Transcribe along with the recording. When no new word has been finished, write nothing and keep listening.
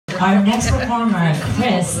Our next performer,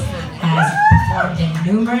 Chris, has performed in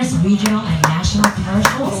numerous regional and national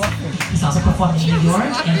commercials. He's also performed in New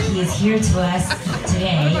York, and he is here to us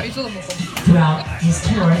today throughout his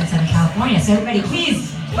tour in Southern California. So everybody,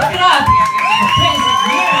 please give it up for Chris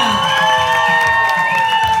Knierim.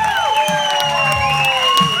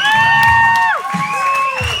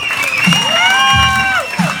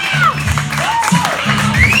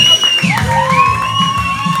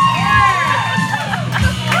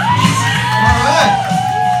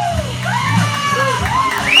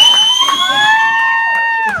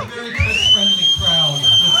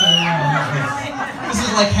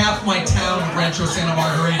 Like half my town, Rancho Santa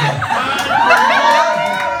Margarita.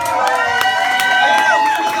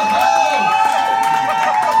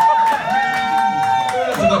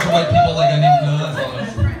 There's a bunch of white people like I didn't know.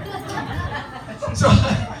 So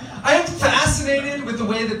I am fascinated with the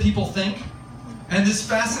way that people think, and this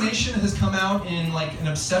fascination has come out in like an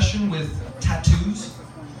obsession with tattoos.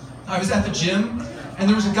 I was at the gym, and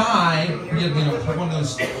there was a guy, he had one of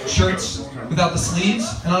those shirts without the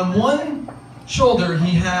sleeves, and on one shoulder,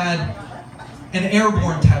 he had an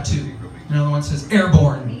airborne tattoo. You know, the one that says,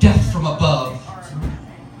 airborne, death from above.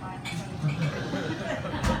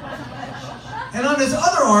 And on his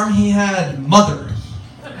other arm, he had mother.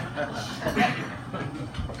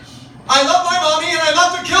 I love my mommy and I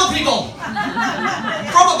love to kill people.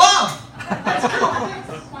 From above. That's true.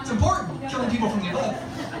 It's important, killing people from the above.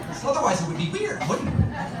 Otherwise, it would be weird, wouldn't it?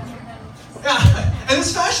 Yeah, and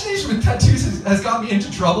this fascination with tattoos has got me into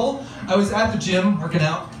trouble. I was at the gym working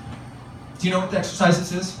out. Do you know what the exercise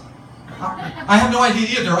this is? I have no idea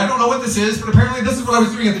either. I don't know what this is, but apparently this is what I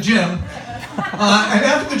was doing at the gym. And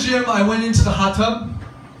after the gym, I went into the hot tub.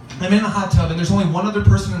 I'm in the hot tub, and there's only one other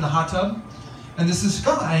person in the hot tub. And this is this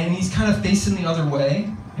guy, and he's kind of facing the other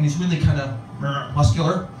way, and he's really kind of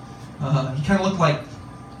muscular. He kind of looked like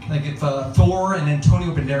if Thor and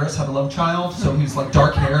Antonio Banderas had a love child, so he was like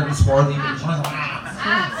dark-haired and swarthy, but he was like,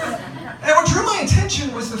 And what drew my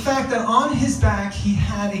attention was the fact that on his back he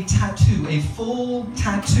had a tattoo, a full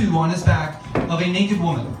tattoo on his back of a naked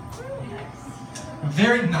woman.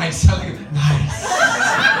 Very nice. I like it. Nice.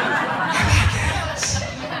 I like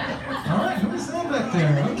it. All right, who is that back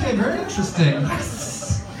there? Okay, very interesting. Nice.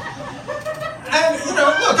 And,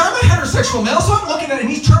 look, I'm a heterosexual male, so I'm looking at him.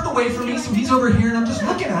 He's turned away from me, so he's over here, and I'm just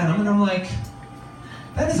looking at him, and I'm like,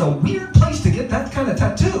 that is a weird place to get that kind of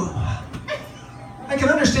tattoo. I can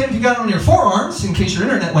understand if you got it on your forearms, in case your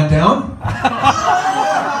internet went down.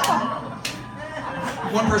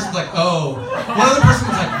 One person's like, oh. One other person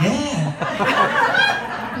was like, yeah.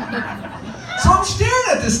 So I'm staring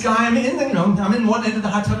at this guy. I'm in one end of the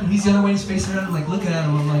hot tub, and he's the other way, he's facing around. I'm like, looking at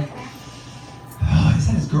him, I'm like, oh, is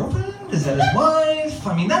that his girlfriend? Is that his wife?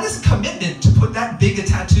 I mean, that is a commitment to put that big a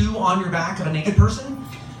tattoo on your back of a naked person.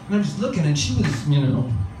 And I'm just looking, and she was,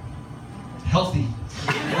 healthy.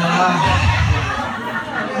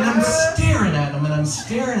 And I'm staring at him, and I'm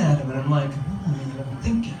like, and I'm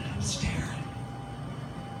thinking, and I'm staring.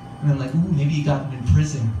 And I'm like, ooh, maybe he got in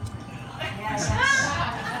prison. It's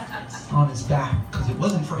on his back, because it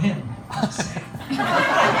wasn't for him. I'm just saying.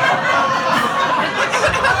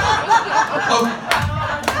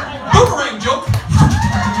 Boomerang joke.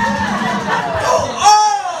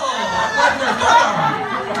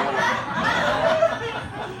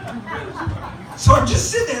 So I'm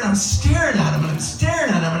just sitting there and I'm staring at him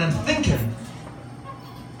and I'm thinking.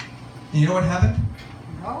 And you know what happened?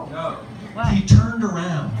 No. He turned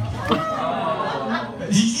around.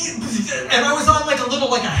 And I was on like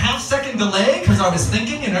a half-second delay because I was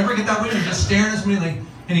thinking, and I get that way and just staring at me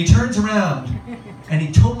and he turns around and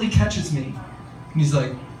he totally catches me. And he's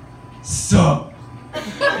like, sup?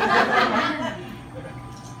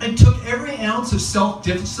 It took every ounce of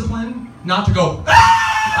self-discipline not to go,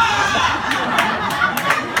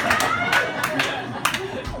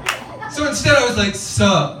 So instead I was like,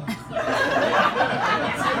 sup? He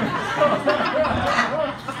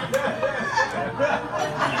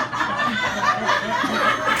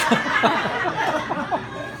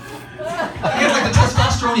had like the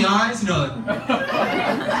testosterone eyes, and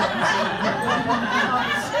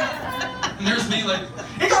there's me like,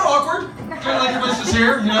 it got awkward. Kind of like it was just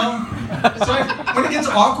here, So when it gets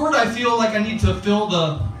awkward, I feel like I need to fill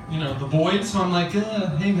the void. So I'm like,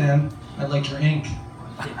 hey man, I like your ink.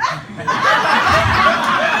 I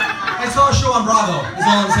saw a show on Bravo, is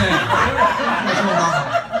all I'm saying.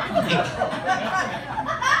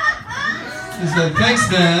 He's like, thanks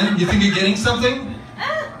man, you think you're getting something?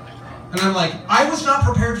 And I'm like, I was not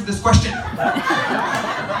prepared for this question.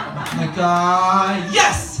 I'm like,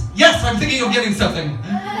 yes, I'm thinking of getting something.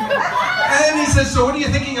 And he says, so what are you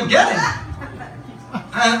thinking of getting? And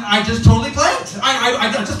And I just totally blanked.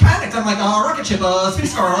 I just panicked. I'm like, rocket ship,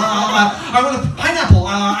 space car, I want a pineapple,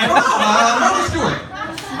 I don't know, Martha Stewart.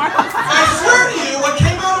 I swear to you, what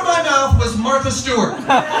came out of my mouth was Martha Stewart.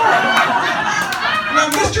 Now,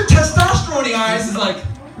 Mr. Testosterone Eyes is like,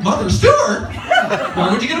 Martha Stewart?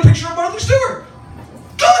 Why would you get a picture of Martha Stewart?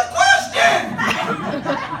 Good question!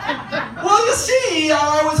 Well, you see,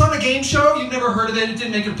 I was on a game show. You've never heard of it. It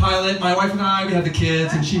didn't make it a pilot. My wife and I, we had the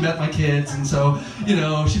kids, and she met my kids, and so, you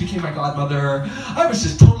know, she became my godmother. I was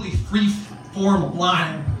just totally free-form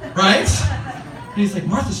lying, right? And he's like,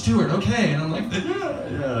 Martha Stewart, okay. And I'm like,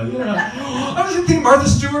 yeah. I was thinking Martha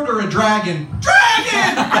Stewart or a dragon.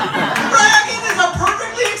 Dragon! Dragon is a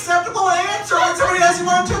perfectly acceptable answer when somebody asks you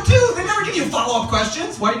want a tattoo. They never give you follow-up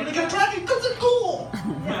questions. Why are you going to get a dragon? Because it's cool.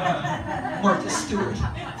 Martha Stewart.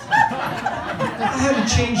 I had to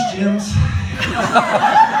change gyms.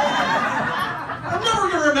 I'm never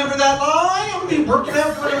going to remember that lie. I'm going to be working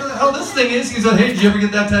out whatever the hell this thing is. He said, hey, did you ever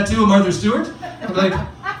get that tattoo of Martha Stewart? I'm like,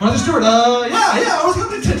 Martha Stewart, yeah, I was going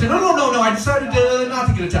to get a tattoo. No, I decided not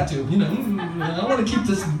to get a tattoo. You know, I want to keep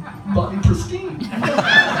this button pristine.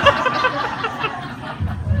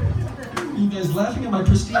 You guys laughing at my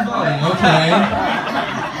pristine body, okay.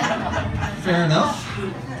 Fair enough.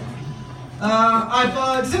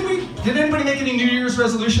 Did anybody make any New Year's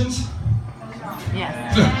resolutions?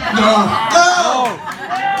 Yes. No.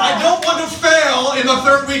 I don't want to fail in the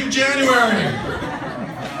 3rd week of January.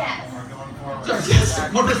 Yes.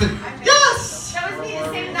 One person. Yes. That was me to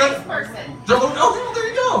say nice person. Oh, there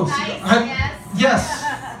you go. Nice. Yes.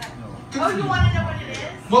 Oh, you want to know what it is?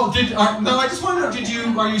 Well, no, I just want to know.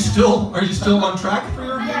 Are you still on track for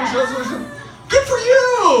your New Year's resolution? Good for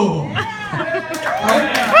you.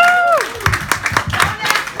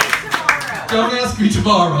 Don't ask me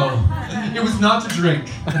tomorrow. It was not to drink.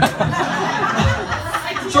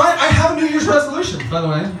 So I have a New Year's resolution, by the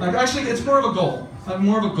way. Actually, it's more of a goal. I'm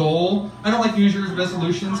more of a goal. I don't like New Year's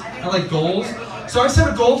resolutions. I like goals. So I set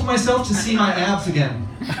a goal to myself to see my abs again.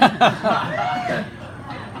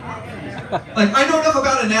 Like, I know enough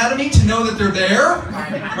about anatomy to know that they're there,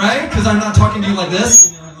 right? Because I'm not talking to you like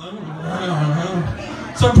this.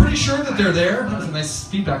 So I'm pretty sure that they're there. That was a nice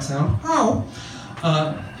feedback sound. Oh.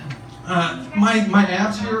 My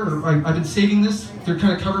abs here, I've been saving this. They're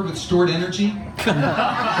kind of covered with stored energy.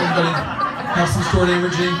 Everybody have some stored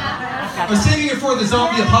energy? I was saving it for the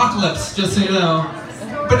zombie apocalypse, just so you know.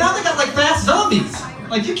 But now they got like fast zombies.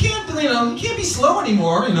 Like you can't be slow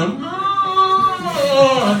anymore, I'm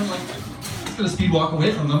just gonna speed walk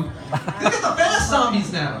away from them. They got the fast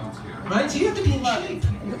zombies now, right? So you have to be in shape.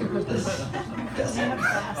 Look at this.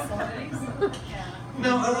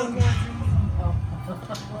 Now,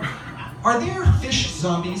 are there fish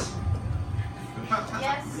zombies?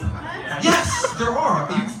 Yes. Yes, there are.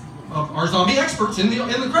 Our zombie experts in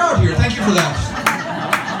the crowd here. Thank you for that.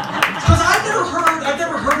 Because I've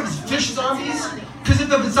never heard of fish zombies. Because if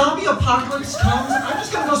the zombie apocalypse comes, I'm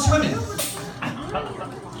just gonna go swimming.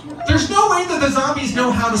 There's no way that the zombies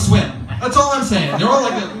know how to swim. That's all I'm saying. They're all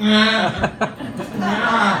like,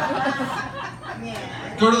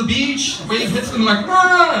 go to the beach, wave hits them like,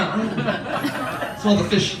 it's all the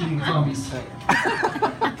fish eating zombies. Did you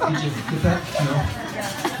get that? No?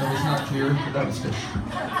 That was not clear, but that was fish.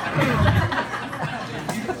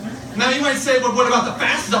 Now you might say, well, what about the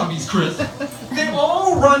fast zombies, Chris? They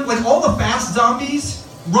all run, like all the fast zombies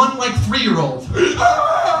run like 3-year-olds. There's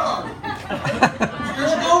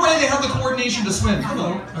no way they have the coordination to swim.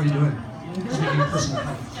 Hello, how are you doing? Just making a personal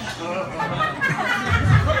comment.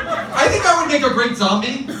 I think I would make a great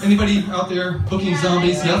zombie. Anybody out there booking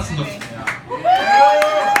zombies? Yes?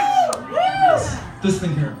 This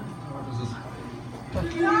thing here. What is this?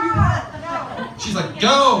 She's like,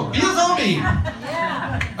 go! Be a zombie!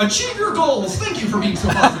 Achieve your goals! Thank you for being so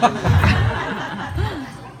positive.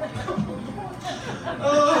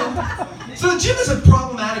 So the gym is a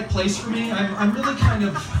problematic place for me. I'm really kind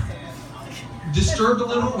of disturbed a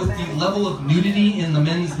little with the level of nudity in the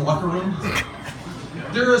men's locker room.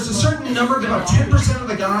 There is a certain number, about 10% of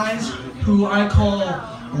the guys who I call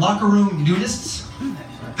locker room nudists.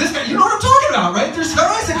 This guy, you know what I'm talking about, right? There's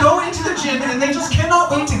guys that go into the gym and they just cannot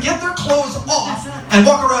wait to get their clothes off and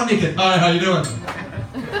walk around naked. Hi, how you doing?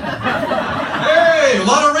 Hey, a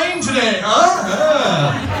lot of rain today, huh?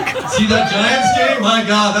 Yeah. See that Giants game? My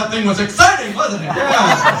God, that thing was exciting, wasn't it?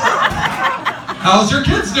 Yeah. How's your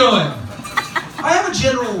kids doing? I have a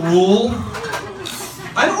general rule.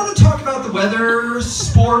 I don't want to talk about the weather,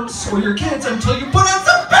 sports, or your kids until you put on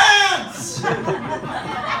some pants! Put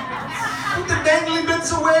the dangly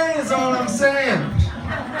bits away is all I'm saying.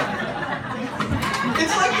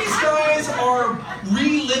 It's like these guys are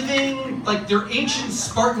reliving like their ancient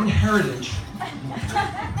Spartan heritage.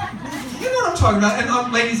 You know what I'm talking about.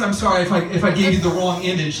 And ladies, I'm sorry if I gave you the wrong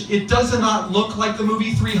image. It does not look like the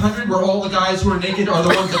movie 300, where all the guys who are naked are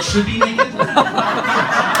the ones that should be naked.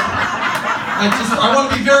 I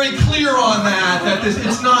want to be very clear on that.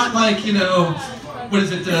 It's not like, you know, what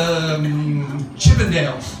is it,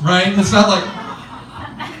 Chippendales, right? It's not like,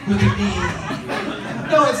 look at me.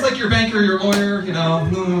 No, it's like your banker, your lawyer, you know,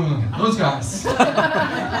 those guys.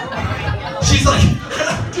 She's like,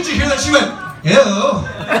 did you hear that? She went, ew. Oh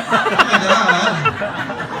my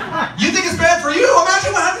God. You think it's bad for you?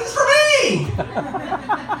 Imagine what happens for me.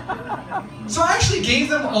 So I actually gave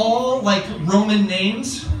them all like Roman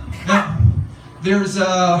names. Now, there's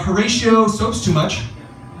Horatio Soaps Too Much.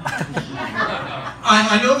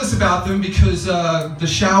 I know this about them because the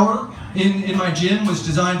shower in my gym was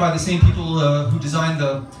designed by the same people who designed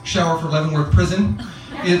the shower for Leavenworth Prison.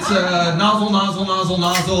 It's nozzle, nozzle, nozzle,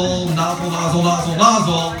 nozzle, nozzle, nozzle, nozzle,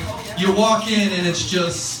 nozzle. You walk in and it's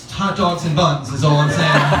just hot dogs and buns is all I'm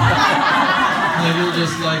saying. And you're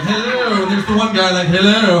just like, hello. And there's the one guy like,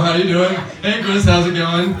 hello, how you doing? Hey Chris, how's it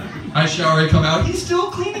going? I shower, I come out. He's still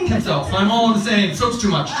cleaning himself. I'm all the same. Soap's too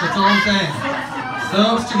much. That's all I'm saying.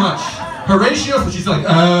 Soap's too much. Horatio, she's like,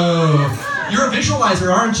 oh. You're a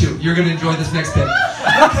visualizer, aren't you? You're going to enjoy this next bit.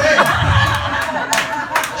 Okay.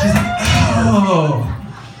 She's like, oh.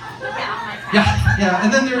 Yeah.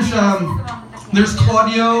 And then there's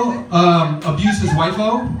Claudio, abuse his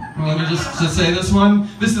wifo. Let me just say this one.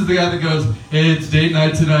 This is the guy that goes, hey, it's date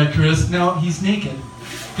night tonight, Chris. Now, he's naked,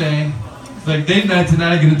 okay? It's like, date night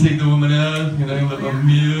tonight, gonna take the woman out, you know, a little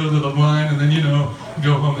meal, a little wine, and then, you know,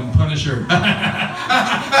 go home and punish her.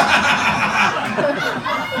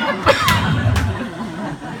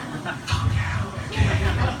 Calm down, okay?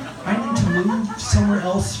 I need to move somewhere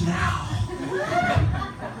else now.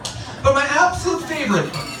 But my absolute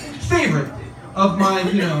favorite of my,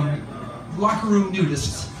 you know, locker room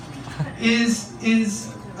nudists is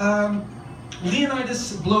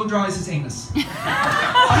Leonidas blow dries his anus. And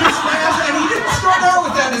he didn't start out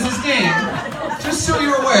with that as his game, just so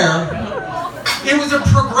you're aware. It was a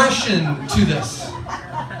progression to this.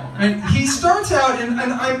 And he starts out, and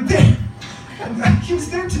I'm there. And he was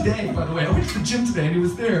there today, by the way. I went to the gym today, and he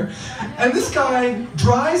was there. And this guy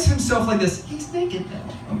dries himself like this. He's naked now.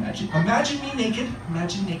 Imagine me naked.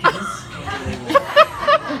 Imagine nakedness.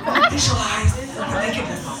 Visualize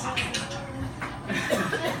nakedness. Okay, good.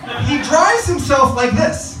 He dries himself like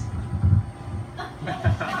this.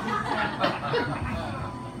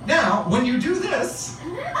 Now, when you do this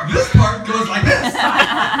part goes like this.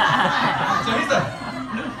 So he's like,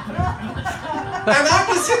 and I'm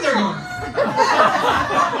just sitting there going,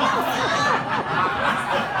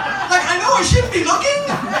 like, I know I shouldn't be looking.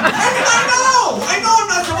 I know I'm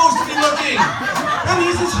not supposed to be looking.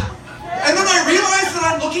 And then I realize that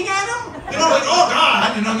I'm looking at him. You know, like, oh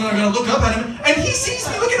God, and I'm gonna look up at him, and he sees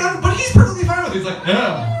me looking at him, but he's perfectly fine with it. He's like,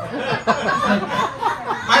 yeah.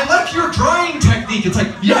 I like your drying technique. It's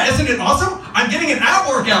like, yeah, isn't it awesome? I'm getting an ab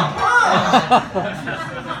workout.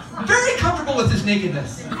 Ah. Very comfortable with his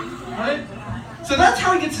nakedness, right? So that's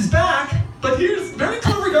how he gets his back. But here's a very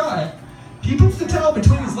clever guy. He puts the towel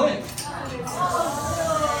between his legs.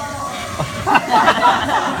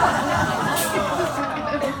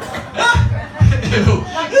 Ew.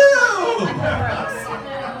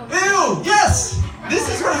 Yes! This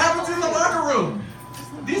is what happens in the locker room.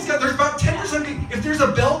 These guys, there's about 10%. If there's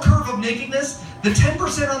a bell curve of nakedness, the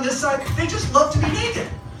 10% on this side, they just love to be naked.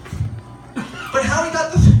 But how he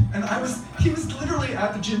got this, and he was literally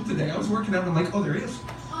at the gym today. I was working out and I'm like, oh, there he is.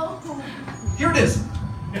 Here it is.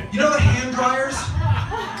 You know the hand dryers?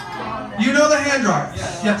 You know the hand dryers?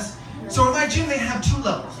 Yes. So in my gym, they have two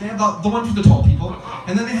levels. They have the one for the tall people,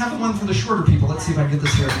 and then they have the one for the shorter people. Let's see if I can get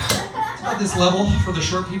this here. It's got this level for the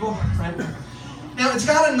short people, right? Now, it's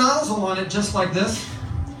got a nozzle on it just like this,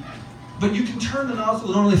 but you can turn the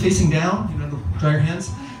nozzle normally facing down, you know, to dry your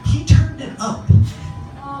hands. He turned it up.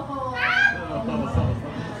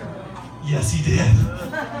 Yes, he did.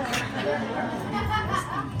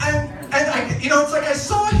 And you know, it's like I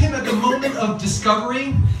saw him at the moment of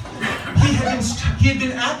discovery. He had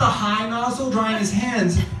been at the high nozzle drying his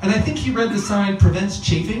hands, and I think he read the sign prevents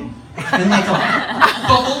chafing, and like a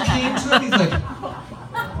bubble came to him. He's like,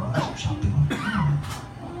 I'm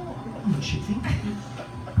not chafing.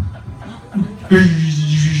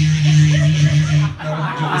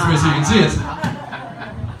 I'll do it this way so you can see it.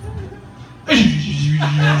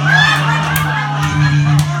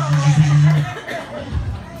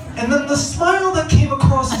 And then the smile that came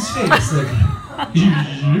across his face, like,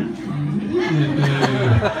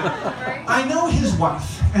 I know his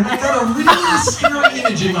wife. And I got a really scary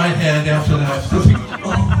image in my head after that. Oh,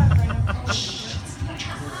 shit.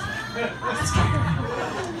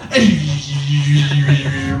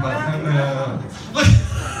 Look,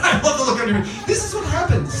 I love the look on your face. This is what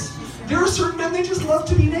happens. There are certain men, they just love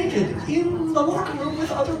to be naked in the locker room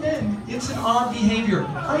with other men. It's an odd behavior.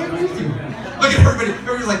 I agree with you. Look at everybody.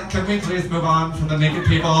 Everybody's like, can we please move on from the naked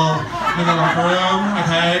people in the locker room?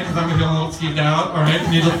 Okay, because I'm feeling a little skeeved out. All right,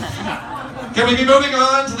 can we be moving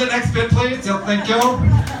on to the next bit, please? Yeah, thank you.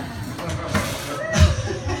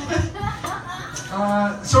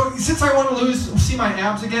 So since I want to see my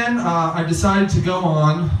abs again, I decided to go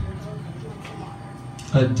on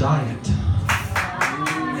a diet.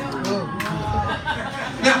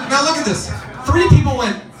 Now look at this. 3 people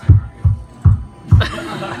went.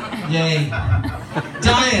 Yay.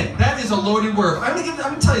 Diet. That is a loaded word. I'm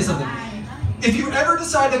gonna tell you something. If you ever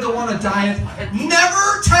decide to go on a diet,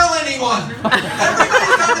 never tell anyone.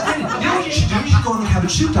 Everybody's got an opinion. You know what you should do? You should go on a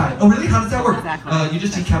cabbage soup diet. Oh really? How does that work? You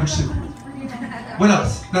just eat cabbage soup. What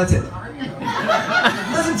else? That's it.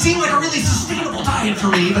 Doesn't seem like a really sustainable diet for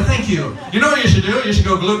me, but thank you. You know what you should do? You should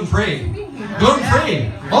go gluten-free.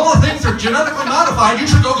 Gluten-free. All the things are genetically modified. You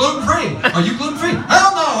should go gluten-free. Are you gluten-free?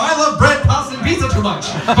 Hell no! I love bread, pasta, and pizza too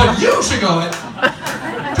much. But you should go it.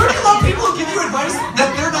 Don't you love people who give you advice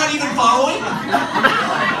that they're not even following?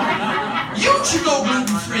 You should go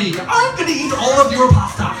gluten-free. I'm going to eat all of your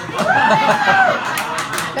pasta.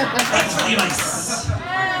 Thanks for the advice.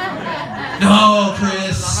 No,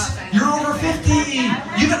 Chris. You're over 50.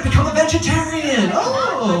 You got to become a vegetarian.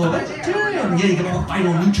 Oh, vegetarian. Yeah, you get all the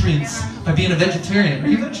vital nutrients by being a vegetarian. Are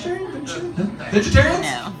you vegetarian? Vegetarians?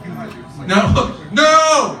 No.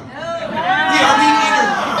 No! Yeah, me neither.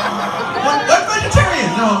 What vegetarian?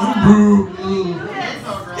 No.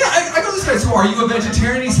 Yeah, I go to this guy. So, are you a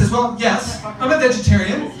vegetarian? He says, well, yes, I'm a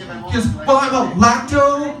vegetarian. He goes, well, I'm a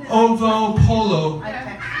lacto-ovo-polo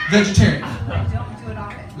vegetarian.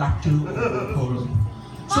 Lacto-ovo-polo.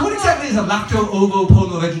 So what exactly is a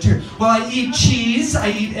lacto-ovo-polo vegetarian? Well, I eat cheese,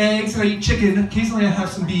 I eat eggs, and I eat chicken. Occasionally I have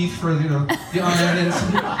some beef for, the iron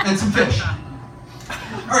and some fish.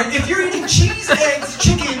 All right, if you're eating cheese, eggs,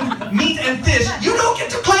 chicken, meat, and fish, you don't get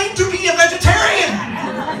to claim to be a vegetarian.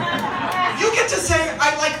 You get to say,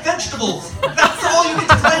 I like vegetables. That's all you get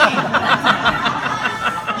to claim.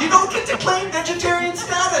 You don't get to claim vegetarian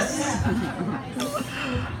status.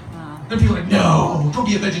 And people are like, no, don't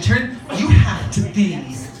be a vegetarian. You have to be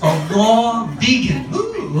a raw vegan.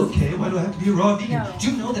 Ooh, okay, why do I have to be a raw vegan? Do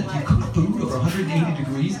you know that if you cook food over 180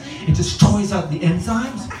 degrees, it destroys out the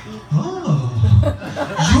enzymes? Oh.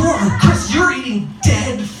 Chris, you're eating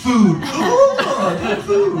dead food. Oh, dead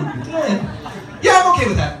food. Dead. Yeah, I'm okay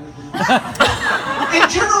with that. In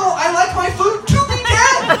general, I like my food to be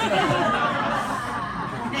dead.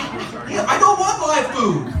 Yeah, I don't want live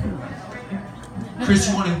food. Chris,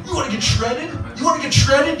 you want to get shredded? You want to get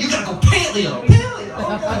shredded? You gotta go paleo. Paleo.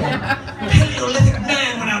 Okay. Paleolithic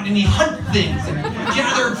man went out and he hunted things and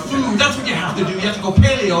gathered food. That's what you have to do. You have to go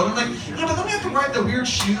paleo. And I'm like, yeah, but then we have to ride the weird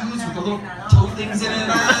shoes with the little toe things in it.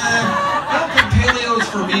 I don't think paleo's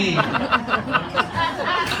for me.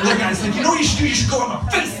 And that guy's like, you know what you should do? You should go on a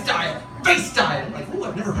face diet. Face diet. I'm like, oh,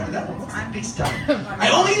 I've never heard of that one. What's that face diet? I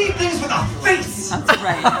only eat things with a face. That's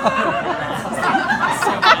right.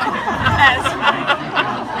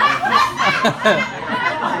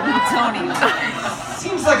 Tony.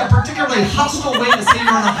 Seems like a particularly hostile way to say you're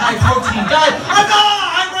on a high-protein diet. I'm not on a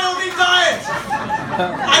high-protein diet!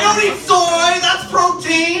 I don't eat soy, that's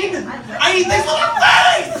protein! I eat things with a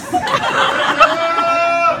face!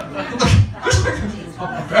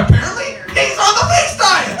 Apparently, he's on the face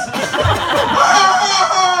diet!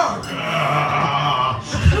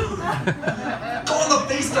 Go on the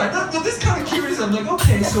face diet. Now, this kind of curious. I'm like,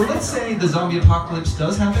 okay, so let's say the zombie apocalypse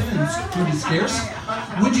does happen and food is scarce.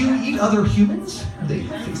 Would you eat other humans? They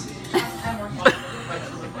have faces.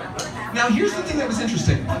 Now, here's the thing that was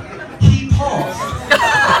interesting. He paused.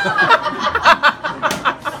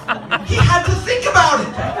 He had to think about it.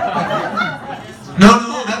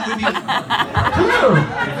 No, that would be...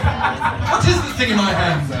 What is this thing in my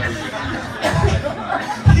hand?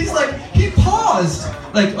 He's like, he paused.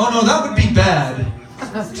 Like, oh no, that would be bad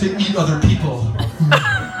to eat other people.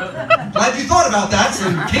 Glad you thought about that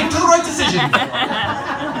and came to the right decision.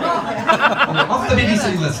 Off the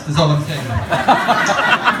babysitting list is all I'm saying.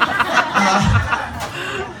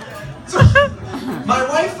 So, my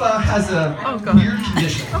wife has a weird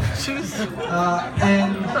condition.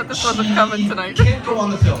 And I thought this wasn't coming tonight. She can't go on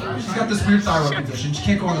the pill. She's got this weird thyroid condition. She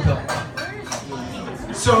can't go on the pill.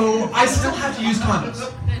 So I still have to use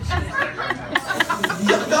condoms.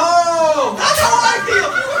 No! That's how I feel!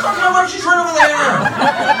 talk to my wife, she's right over there.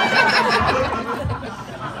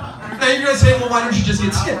 Now you're going to say, well, why don't you just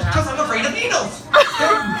get skipped? Because I'm afraid of needles.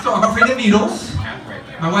 Okay? So I'm afraid of needles.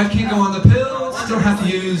 My wife can't go on the pills, still have to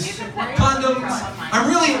use condoms. I'm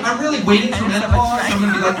really waiting for menopause, so I'm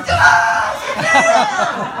going to be like,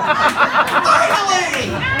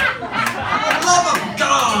 finally! Love of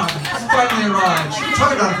God! It's finally arrived. She's been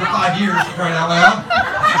talking about it for 5 years, for crying out loud.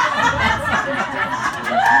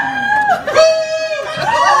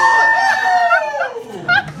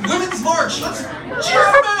 Women's March. Let's cheer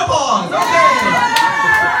for menopause. Okay.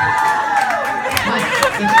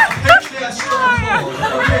 Actually, I struck full.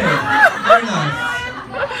 Okay. Very nice.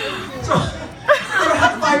 So I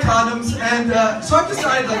have to buy condoms, and so I've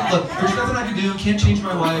decided, like, look, there's nothing I can do. Can't change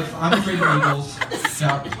my wife. I'm afraid of needles.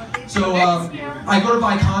 Yeah. So I go to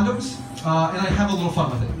buy condoms, and I have a little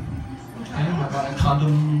fun with it. Okay, I buy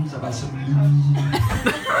condoms. I buy some lube.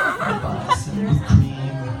 I buy some whipped cream.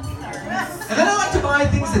 And then I like to buy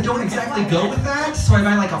things that don't exactly go with that, so I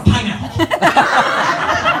buy like a pineapple.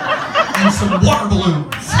 And some water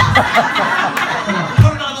balloons. And I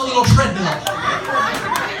put it on a little treadmill.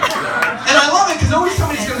 And I love it because always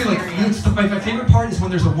somebody's going to be like, my favorite part is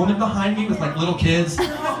when there's a woman behind me with like little kids,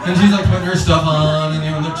 and she's like putting her stuff on, and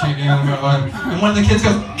they're cheating, and one of the kids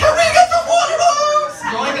goes, "Can we get some water balloons?"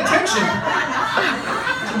 Drawing attention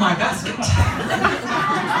to my basket.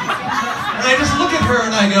 And I just look at her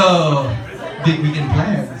and I go, big weekend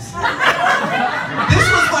plans. This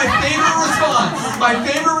was my favorite response. My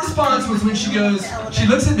favorite response was when she goes, she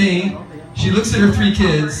looks at me, she looks at her 3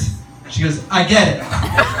 kids, she goes, "I get it."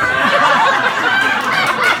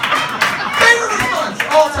 Favorite response,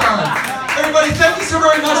 all time. Everybody, thank you so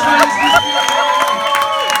very much. My name is Knierim.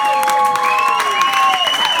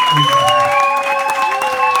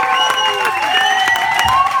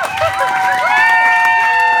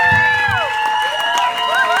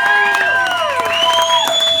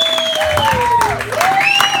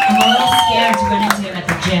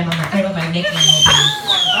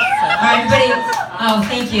 Alright, everybody. Oh,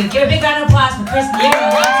 thank you. Give a big round of applause for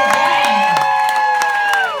Knierim.